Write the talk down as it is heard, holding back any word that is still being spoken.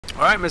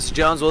All right, Mr.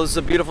 Jones. Well, this is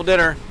a beautiful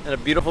dinner and a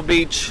beautiful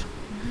beach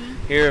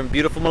here in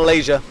beautiful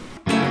Malaysia.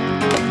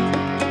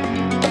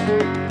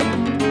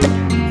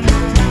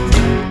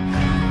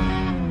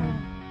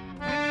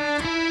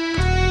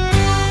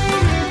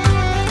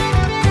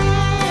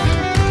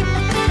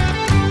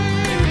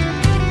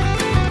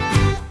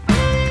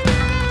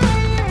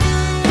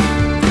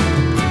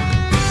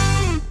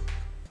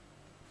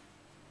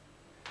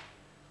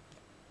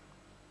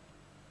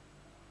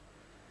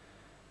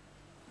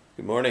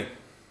 Good morning.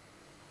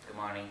 Good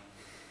morning.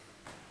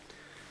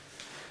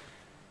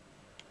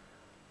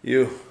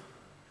 You,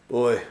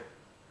 boy,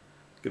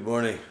 good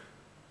morning.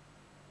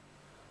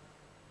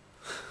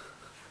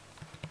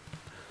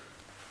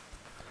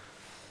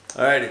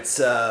 All right, it's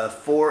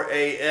 4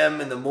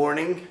 a.m. in the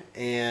morning,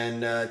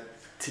 and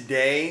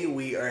today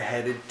we are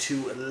headed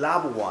to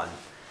LABUAN.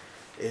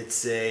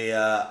 It's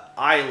a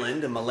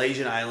island, a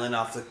Malaysian island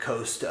off the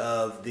coast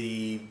of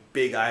the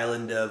big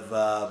island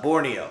of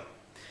Borneo.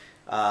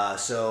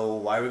 So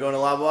why are we going to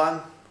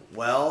LABUAN?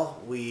 Well,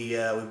 we've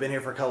been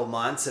here for a couple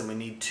months and we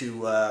need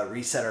to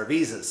reset our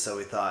visas. So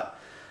we thought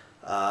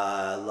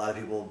a lot of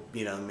people,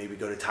 maybe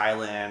go to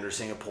Thailand or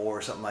Singapore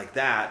or something like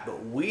that.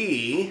 But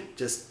we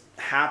just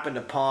happened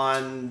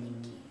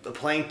upon a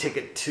plane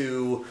ticket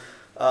to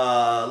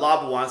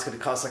LABUAN. It's going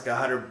to cost like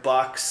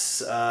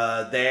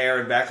 $100 there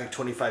and back, like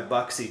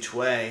 $25 each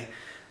way.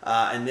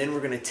 And then we're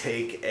going to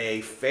take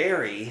a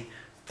ferry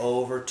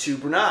over to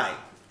Brunei.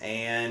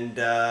 And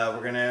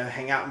we're going to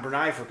hang out in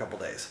Brunei for a couple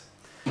days.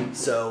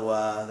 So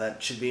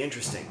that should be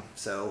interesting.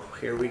 So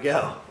here we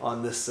go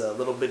on this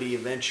little bitty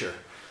adventure.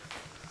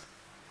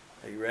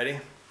 Are you ready?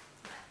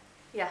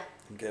 Yeah.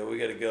 Okay, we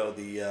got to go.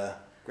 The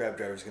Grab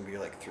driver is going to be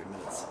here like 3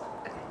 minutes.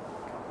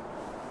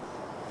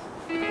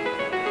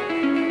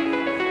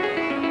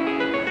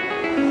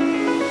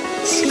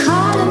 She's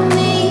calling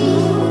me.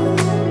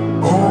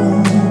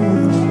 Oh,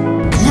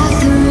 like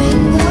the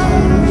rainbow.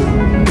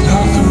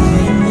 Like the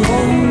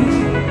rainbow.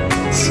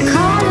 She's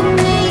calling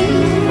me.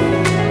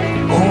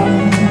 Oh,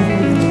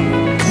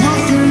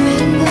 like the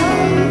rainbow.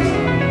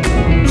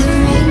 The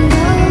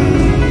rainbow.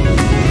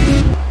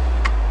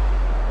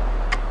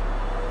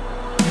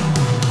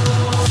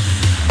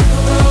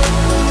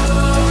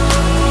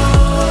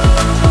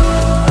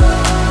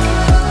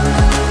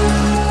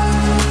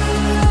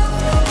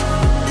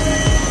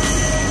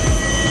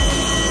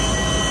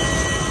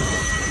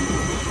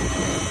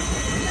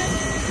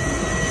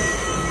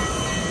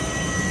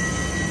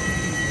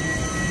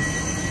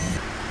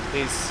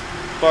 He's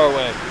far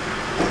away.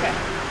 Okay.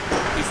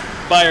 He's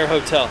by our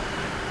hotel.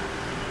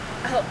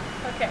 Oh,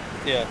 okay.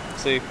 Yeah,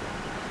 see?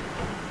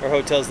 Our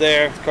hotel's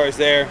there, the car's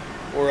there,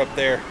 we're up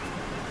there.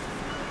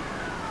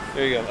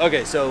 There you go.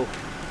 Okay, so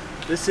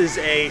this is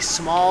a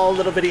small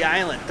little bitty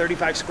island,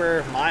 35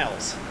 square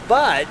miles.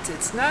 But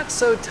it's not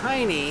so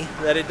tiny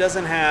that it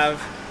doesn't have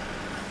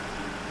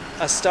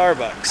a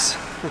Starbucks.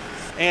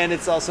 And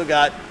it's also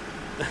got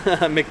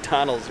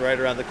McDonald's right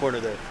around the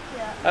corner there.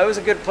 Yeah. That was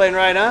a good plane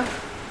ride, huh?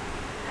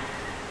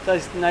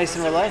 Nice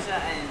and relaxed.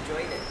 I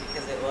enjoyed it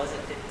because it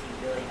wasn't 15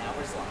 billion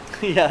hours long.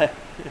 Yeah,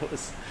 it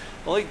was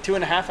only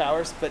 2.5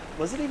 hours, but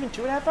was it even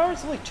 2.5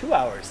 hours? Only 2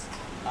 hours.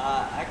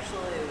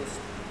 Actually, it was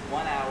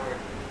 1 hour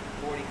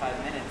 45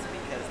 minutes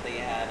because they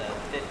had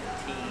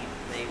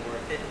they were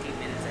 15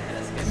 minutes ahead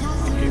of schedule.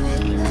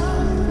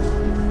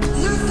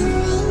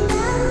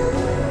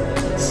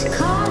 She's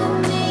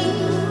calling me.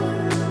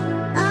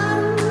 Oh,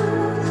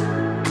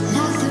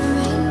 like the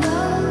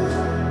rainbow.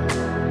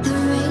 The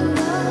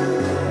rainbow.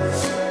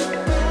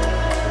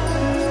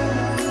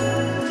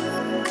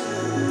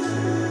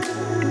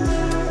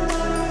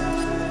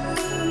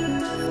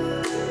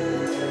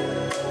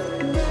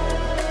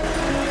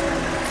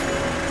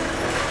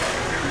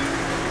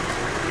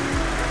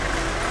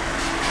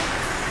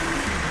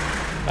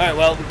 All right,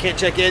 well, we can't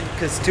check in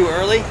because it's too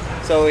early,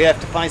 so we have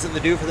to find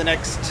something to do for the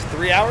next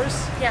 3 hours.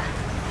 Yeah.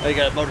 Oh, you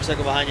got a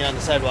motorcycle behind you on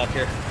the sidewalk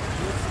here.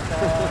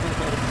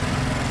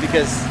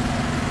 Because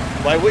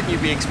why wouldn't you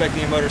be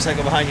expecting a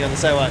motorcycle behind you on the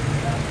sidewalk?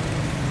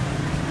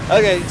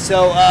 Okay,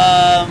 so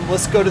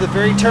let's go to the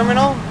ferry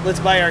terminal. Let's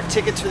buy our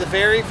tickets for the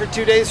ferry for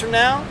 2 days from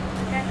now.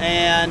 Okay.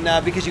 And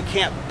because you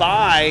can't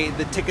buy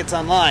the tickets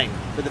online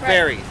for the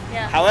ferry.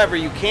 Yeah. However,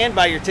 you can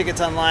buy your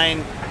tickets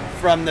online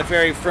from the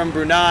ferry from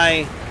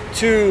Brunei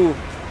to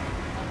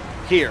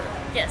here.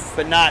 Yes.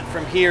 But not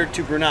from here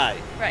to Brunei.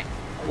 Right.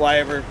 Why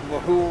ever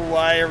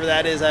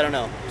that is, I don't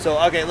know. So,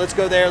 okay, let's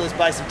go there. Let's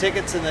buy some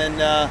tickets and then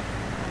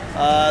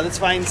let's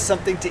find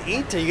something to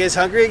eat. Are you guys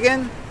hungry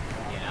again?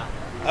 Yeah.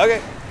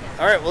 Okay.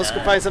 All right, well, let's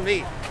go find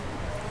something to eat.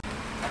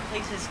 That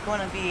place is going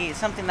to be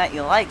something that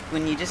you like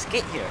when you just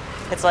get here.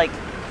 It's like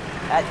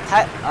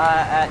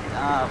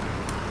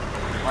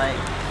like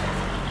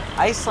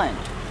Iceland.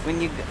 When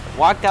you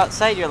walked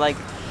outside, you're like,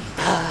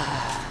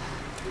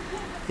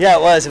 Yeah,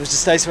 it was. It was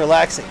just nice and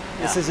relaxing.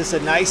 Yeah. This is just a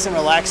nice and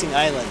relaxing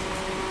island,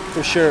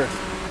 for sure.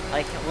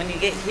 like when you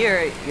get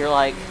here, you're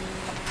like,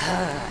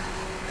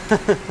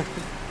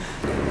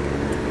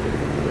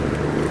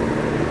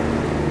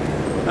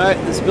 All right,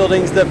 this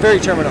building's the ferry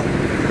terminal.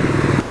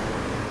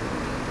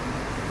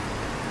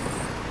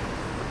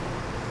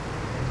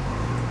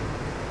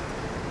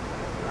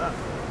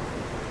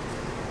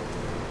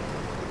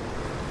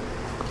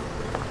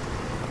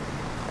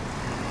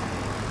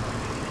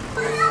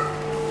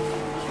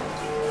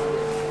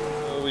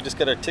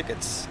 look at our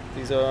tickets.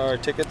 These are our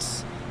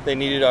tickets. They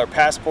needed our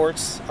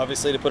passports,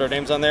 obviously, to put our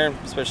names on there,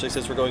 especially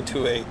since we're going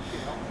to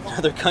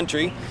another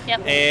country.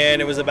 Yep.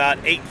 And it was about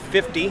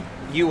 $8.50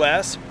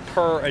 US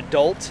per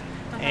adult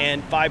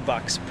and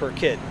 $5 per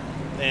kid.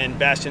 And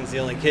Bastian's the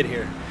only kid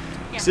here.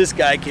 Yeah. So this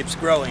guy keeps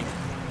growing.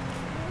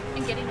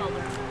 And getting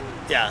older.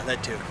 Yeah,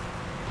 that too.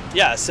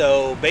 Yeah,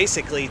 so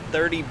basically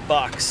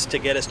 $30 to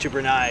get us to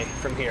Brunei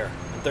from here,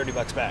 and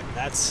 $30 back.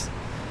 That's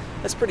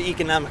pretty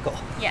economical.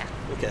 Yeah.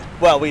 Okay.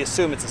 Well, we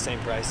assume it's the same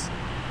price.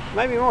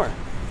 Might be more.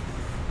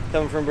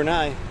 Coming from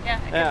Brunei. Yeah,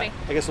 it could be.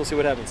 I guess we'll see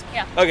what happens.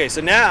 Yeah. Okay, so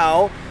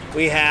now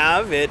we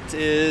have, it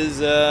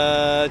is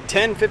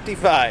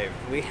 10:55.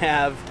 We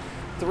have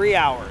 3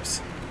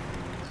 hours.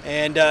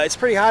 And it's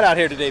pretty hot out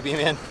here today,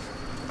 B-Man.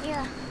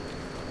 Yeah,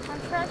 I'm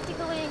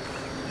practically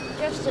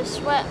just a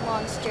sweat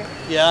monster.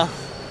 Yeah?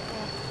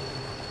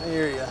 I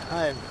hear you.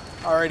 I'm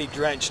already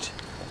drenched.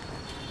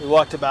 We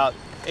walked about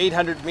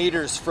 800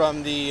 meters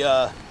from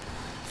the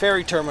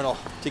ferry terminal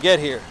to get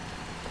here.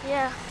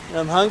 Yeah. And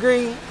I'm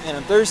hungry, and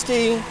I'm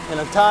thirsty, and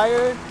I'm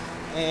tired,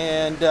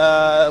 and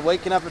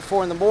waking up at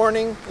 4 in the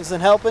morning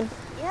isn't helping.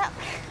 Yeah.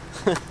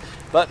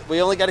 But we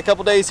only got a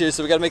couple days here,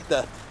 so we gotta make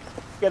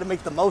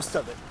the most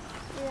of it.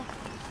 Yeah.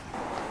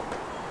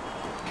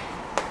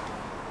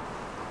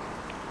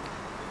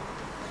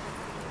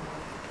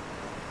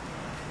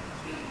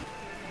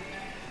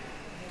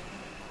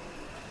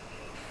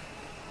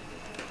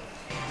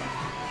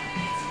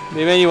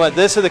 Maybe you want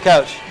this or the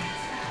couch?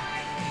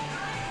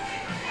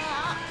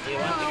 Do you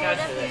want the couch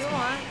or this? You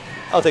want.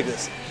 I'll take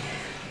this.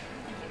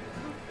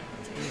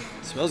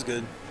 Smells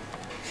good.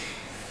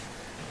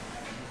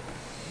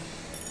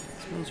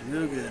 Smells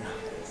real good.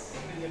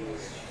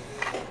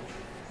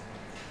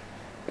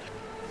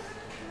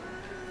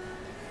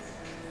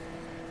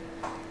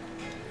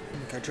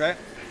 Can I try it?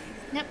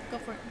 Yep, go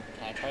for it.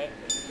 Can I try it?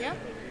 Yeah.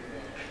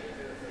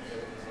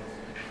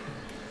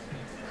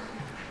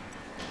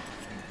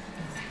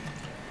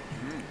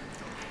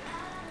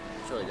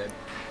 It's really good.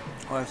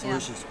 Oh, it's Yeah.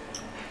 delicious.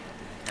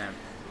 Yeah.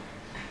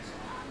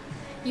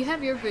 You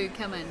have your food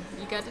coming.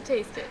 You got to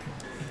taste it.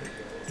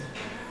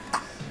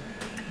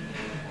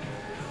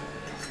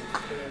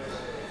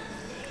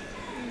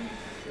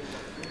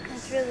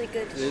 That's really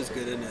good. It is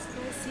good, isn't it?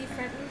 We'll see,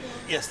 Fred.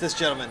 Yes, this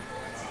gentleman.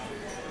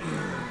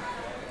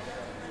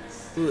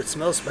 Ooh, it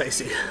smells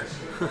spicy.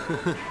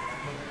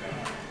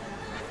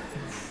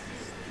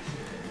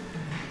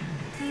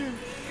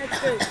 That's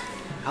good.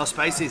 How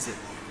spicy is it?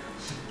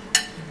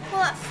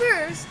 Well, at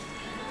first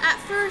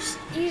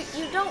you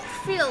don't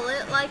feel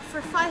it like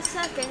for 5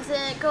 seconds,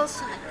 and it goes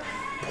like.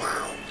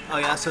 Oh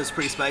yeah, so it's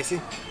pretty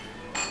spicy?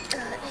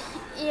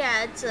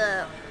 Yeah, it's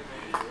a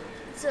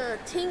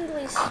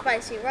tingly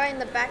spicy right in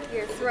the back of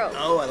your throat.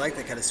 Oh, I like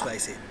that kind of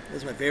spicy.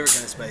 This is my favorite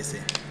kind of spicy.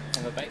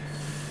 Have a bite.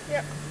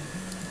 Yep.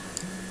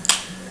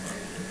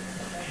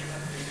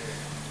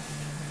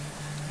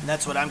 And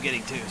that's what I'm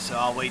getting too, so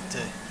I'll wait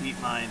to eat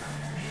mine.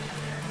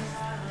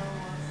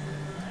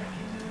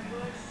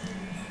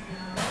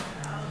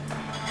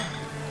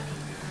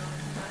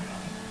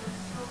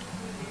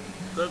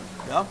 Good.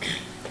 Yeah?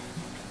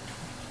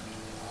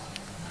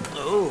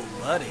 Oh,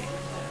 buddy.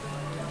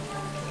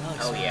 That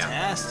looks Oh, yeah.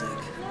 fantastic.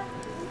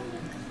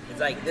 It's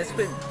like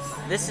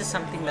this is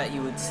something that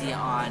you would see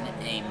on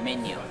a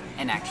menu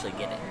and actually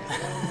get it.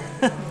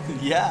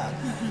 Yeah,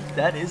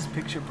 that is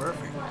picture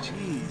perfect.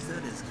 Jeez,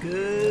 that is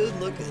good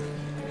looking.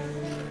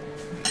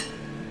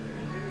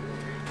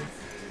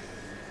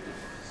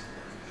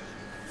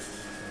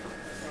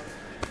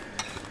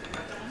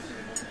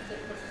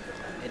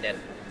 Hey, Dad.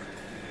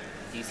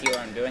 Do you see what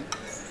I'm doing?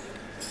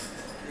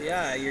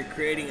 Yeah, you're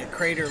creating a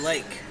crater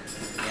lake.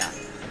 Yeah.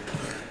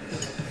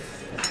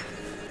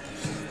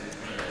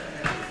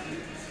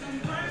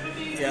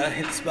 Yeah,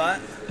 hit the spot.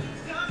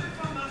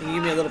 Can you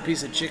give me a little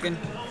piece of chicken?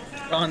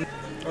 Oh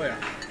yeah,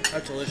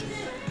 that's delicious.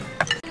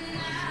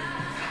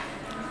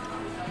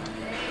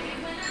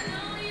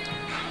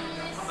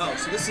 Oh,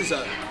 so this is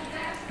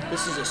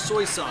a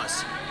soy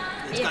sauce.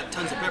 It's got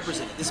tons of peppers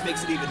in it. This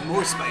makes it even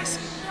more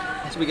spicy.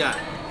 So we got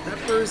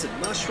peppers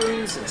and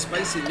mushrooms and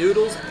spicy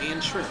noodles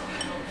and shrimp.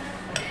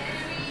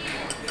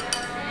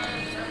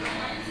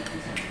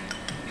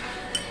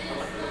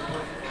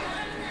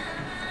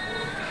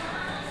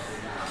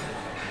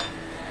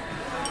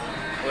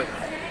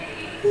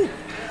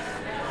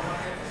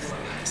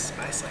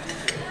 Spicy.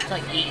 It's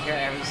like eat here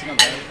every single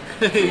day.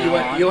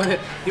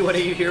 you want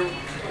to eat here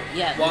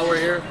Yeah. while we're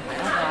here? I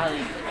don't know how to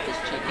eat this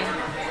chicken,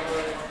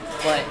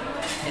 but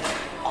it's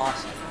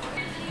awesome.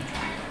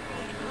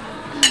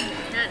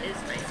 That is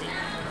spicy.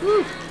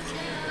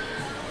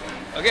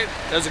 Okay,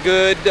 that was a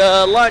good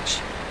lunch,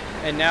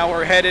 and now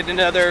we're headed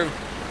another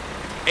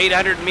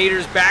 800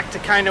 meters back to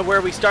kind of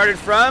where we started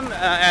from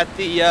at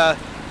the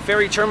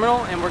ferry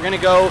terminal, and we're going to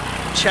go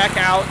check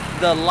out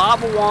the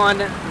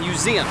LABUAN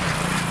Museum.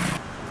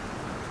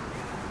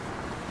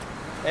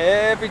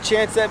 Every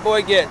chance that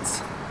boy gets,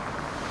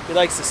 he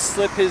likes to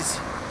slip his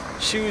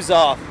shoes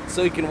off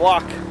so he can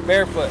walk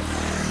barefoot.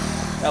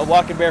 Now,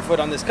 walking barefoot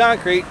on this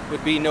concrete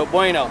would be no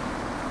bueno,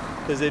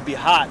 because it'd be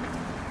hot.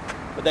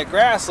 but that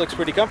grass looks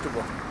pretty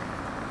comfortable.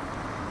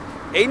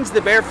 Aiden's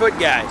the barefoot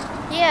guy.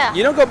 Yeah.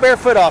 You don't go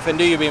barefoot often,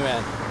 do you,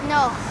 B-Man?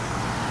 No.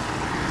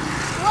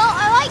 Well,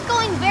 I like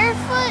going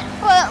barefoot,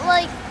 but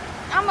like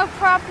I'm a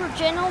proper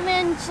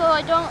gentleman, so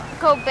I don't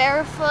go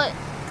barefoot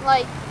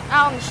like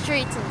out on the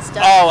streets and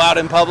stuff. Oh, out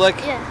in public?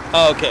 Yeah.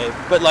 Oh, okay.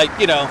 But like,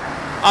 you know,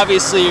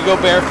 obviously you go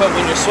barefoot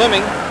when you're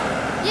swimming.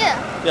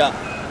 Yeah.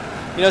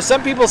 Yeah. You know,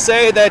 some people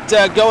say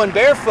that going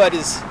barefoot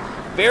is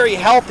very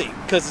healthy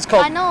because it's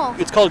called I know.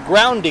 It's called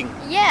grounding.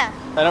 Yeah.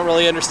 I don't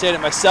really understand it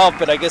myself,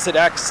 but I guess it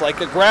acts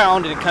like a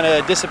ground and it kind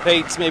of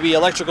dissipates maybe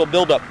electrical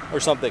buildup or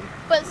something.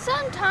 But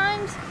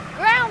sometimes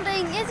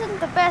grounding isn't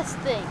the best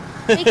thing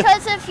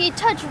because if you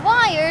touch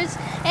wires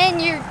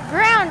and you're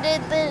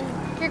grounded, then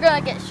you're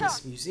gonna get shot.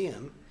 This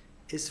museum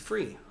is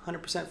free,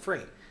 100%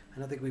 free. I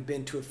don't think we've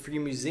been to a free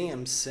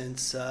museum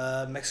since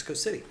Mexico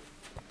City.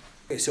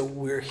 Okay, so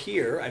we're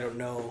here. I don't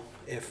know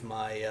if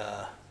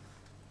my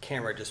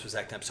camera just was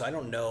acting up, so I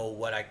don't know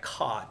what I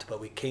caught,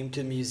 but we came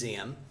to the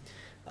museum.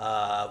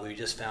 We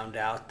just found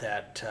out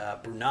that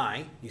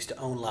Brunei used to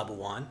own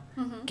LABUAN,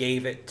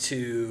 gave it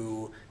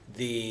to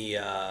the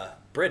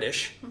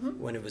British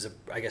when it was,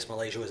 I guess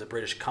Malaysia was a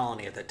British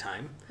colony at that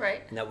time.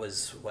 Right. And that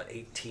was, what,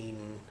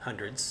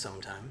 1800s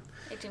sometime?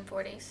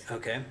 1840s.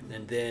 Okay.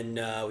 And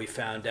then we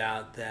found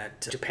out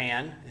that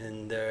Japan,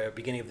 in the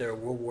beginning of their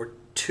World War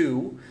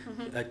II,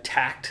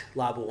 attacked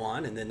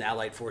LABUAN, and then the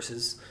Allied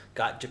forces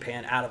got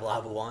Japan out of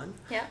LABUAN.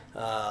 Yeah.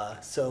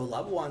 So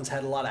LABUAN's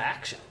had a lot of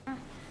action.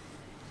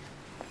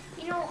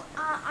 You know,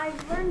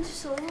 I've learned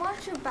so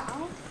much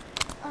about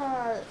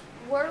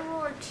World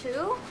War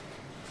II,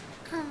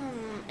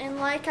 and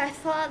like I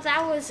thought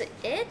that was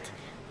it,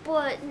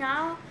 but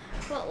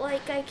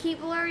like I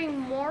keep learning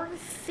more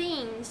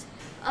things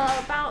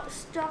about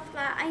stuff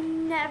that I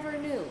never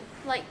knew,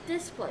 like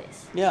this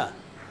place. Yeah.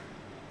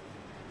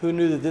 Who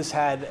knew that this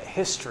had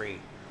history,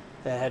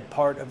 that had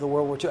part of the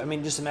World War II? I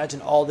mean, just imagine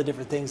all the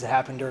different things that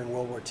happened during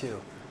World War II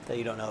that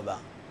you don't know about.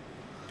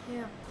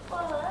 Yeah.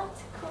 Oh,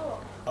 that's cool.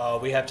 Oh,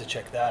 we have to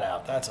check that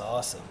out. That's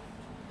awesome.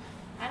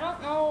 I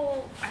don't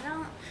know.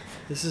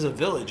 This is a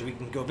village we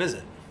can go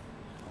visit.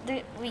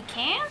 We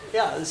can?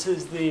 Yeah, this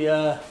is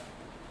the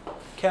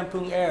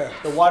Kampung Air,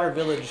 the water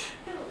village.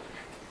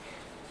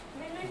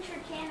 Miniature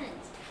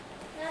cannons.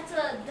 That's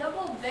a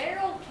double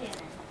barrel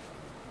cannon.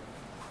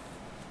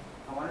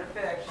 I wonder if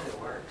it actually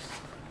works.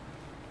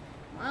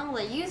 Well,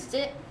 they used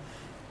it.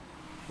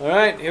 All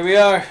right, here we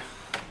are.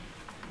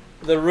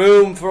 The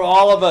room for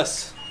all of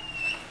us.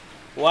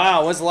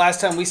 Wow, when's the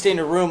last time we stayed in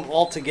a room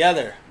all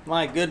together?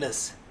 My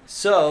goodness.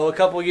 So, a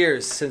couple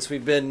years since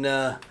we've been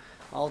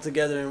all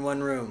together in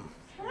one room.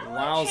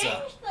 Wowza.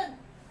 Change the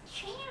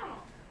channel.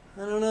 I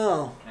don't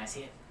know. Can I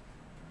see it?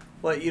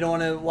 What, you don't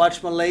want to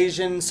watch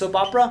Malaysian soap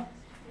opera?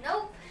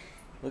 Nope.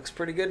 Looks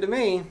pretty good to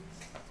me.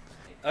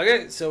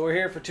 Okay, so we're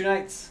here for 2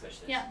 nights. Push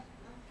this. Yeah.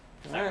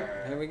 All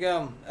right, here we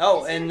go.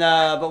 Oh, and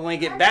but when we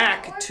get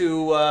back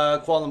to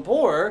Kuala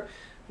Lumpur,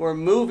 we're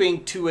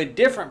moving to a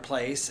different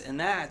place, and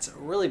that's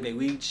really big.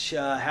 We each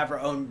have our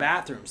own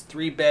bathrooms,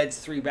 3 beds,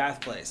 3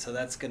 bath place. So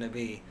that's going to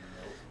be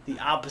the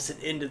opposite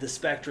end of the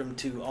spectrum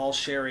to all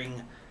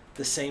sharing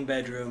the same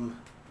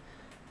bedroom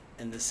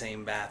and the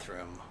same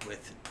bathroom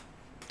with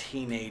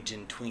teenage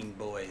and tween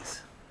boys.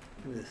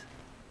 Look at this.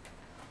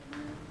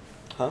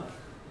 Huh?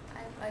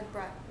 I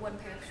brought one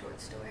pair of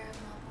shorts to wear.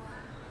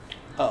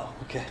 Oh,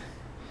 okay.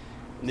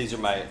 And these are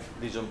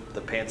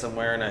the pants I'm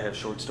wearing. I have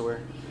shorts to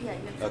wear. Yeah, you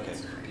have Okay,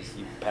 shorts to wear. because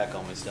you pack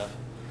all my stuff.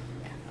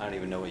 Yeah. I don't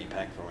even know what you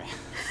pack for me.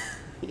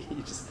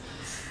 You just.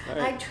 All I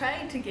right.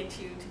 tried to get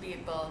you to be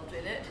involved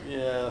in it.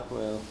 Yeah,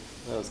 well,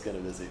 I was kind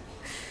of busy.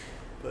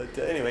 But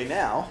anyway,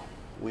 now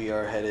we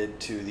are headed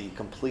to the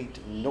complete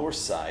north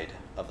side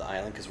of the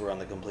island because we're on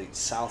the complete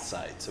south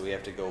side. So we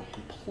have to go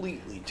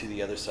completely to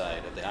the other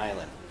side of the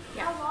island,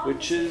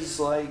 which is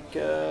like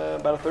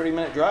about a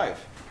 30-minute drive.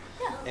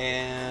 Yeah.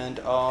 And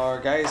our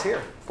guy is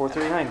here,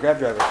 439, grab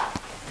driver.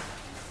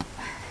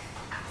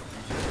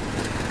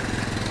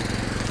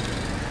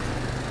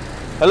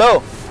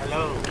 Hello.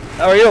 Hello.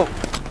 How are you?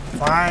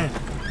 Fine.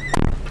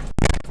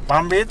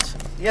 Palm Beach?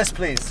 Yes,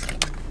 please.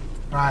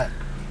 Right.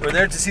 We're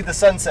there to see the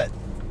sunset.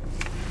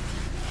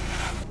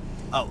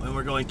 Oh, and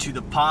we're going to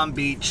the Palm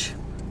Beach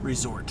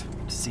Resort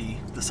to see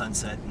the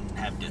sunset and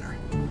have dinner.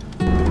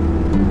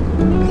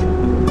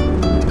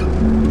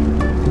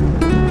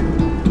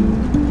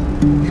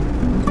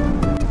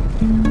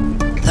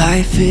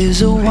 Life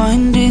is a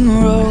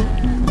winding road,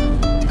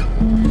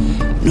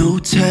 no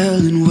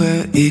telling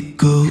where it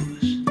goes.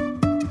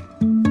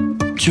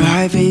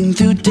 Driving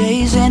through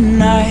days and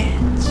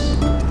nights,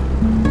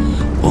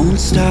 won't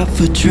stop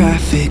for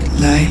traffic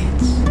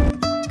lights.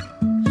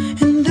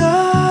 And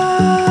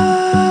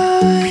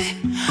I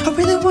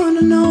really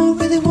wanna know,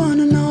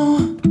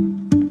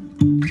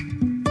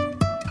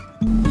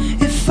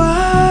 if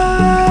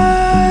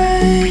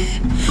I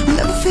will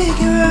ever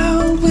figure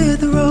out where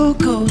the road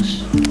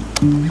goes.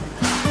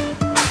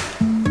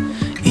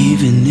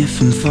 Even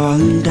if I'm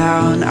falling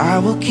down, I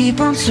will keep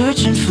on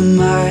searching for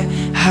my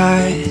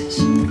highs.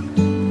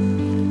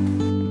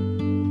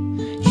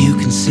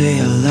 can say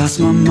I lost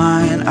my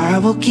mind, I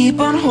will keep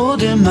on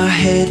holding my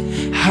head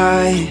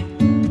high,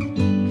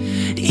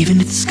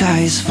 even if the sky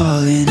is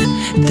falling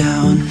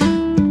down.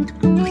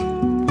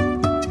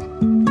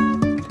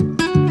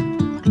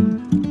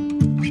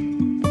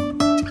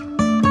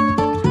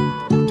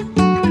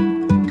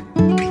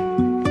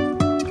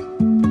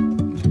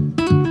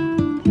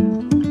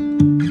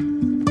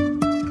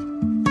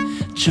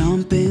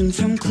 Jumping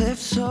from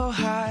cliffs so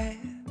high.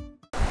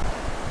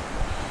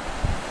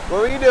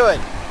 What were you doing?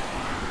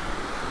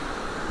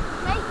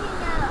 Making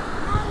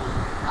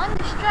an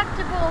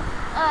indestructible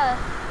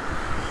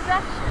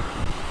structure.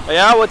 Oh,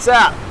 yeah, what's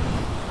that?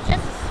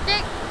 Just a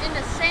stick in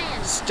the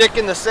sand. Stick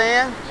in the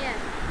sand? Yeah.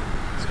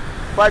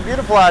 Quite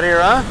beautiful out here,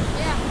 huh?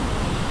 Yeah.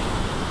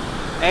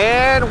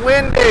 And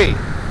windy.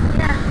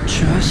 Yeah.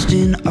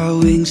 Trusting our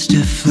wings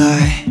to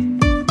fly.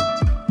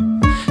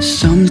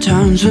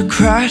 Sometimes we're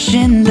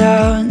crashing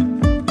down,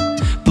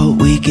 but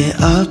we get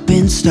up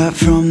and start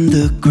from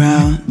the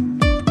ground.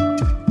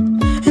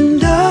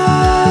 And I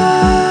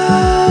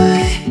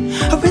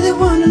really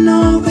wanna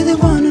know,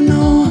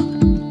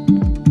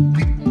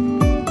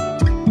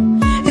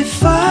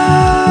 if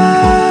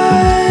I'll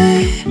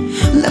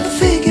ever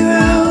figure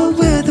out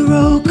where the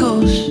road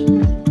goes.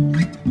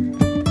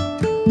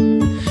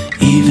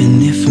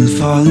 Even if I'm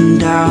falling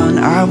down,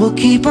 I will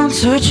keep on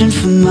searching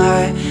for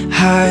my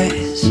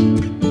highs.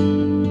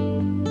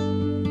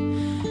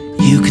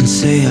 You can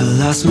say I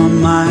lost my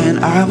mind,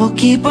 I will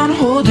keep on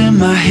holding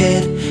my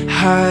head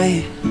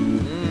high.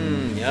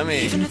 Yummy.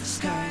 Even if the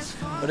skies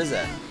fall. What is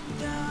that?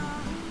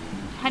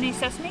 Honey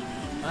sesame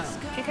Wow,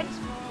 chicken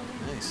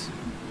nice.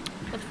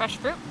 with fresh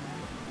fruit.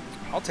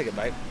 I'll take a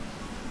bite.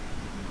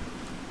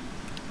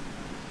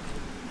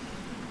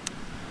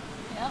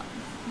 Yep.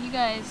 You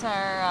guys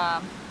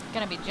are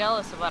gonna be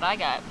jealous of what I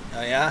got.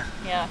 Oh, yeah?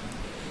 Yeah.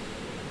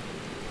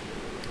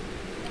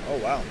 Oh,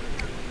 wow.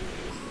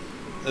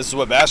 This is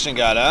what Bastion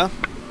got, huh?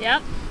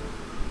 Yep.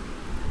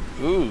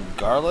 Ooh,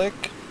 garlic,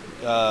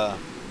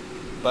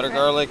 butter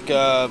garlic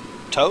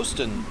toast,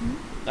 and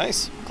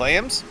nice.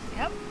 Clams?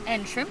 Yep.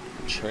 And shrimp.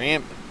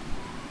 Shrimp.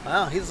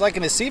 Wow, he's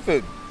liking his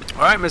seafood.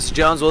 All right, Mrs.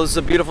 Jones. Well, this is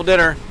a beautiful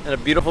dinner and a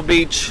beautiful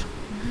beach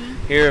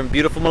here in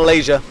beautiful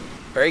Malaysia.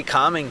 Very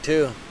calming,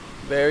 too.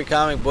 Very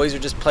calming. Boys are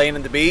just playing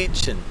in the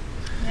beach, and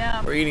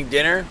Yeah. we're eating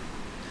dinner.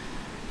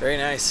 Very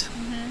nice.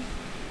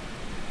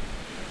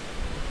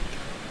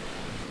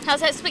 How's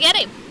that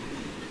spaghetti?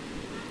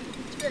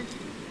 It's good.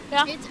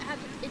 Yeah. It's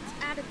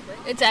adequate.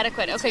 It's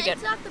adequate. Okay, good.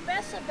 It's not the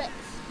best of it,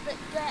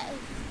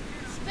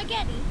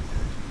 spaghetti.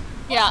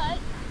 Yeah. But,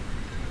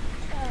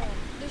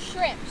 the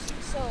shrimps,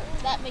 so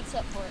that makes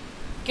up for it.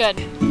 Good.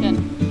 Good.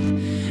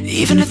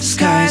 Even if the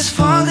sky is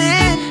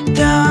falling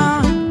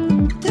down,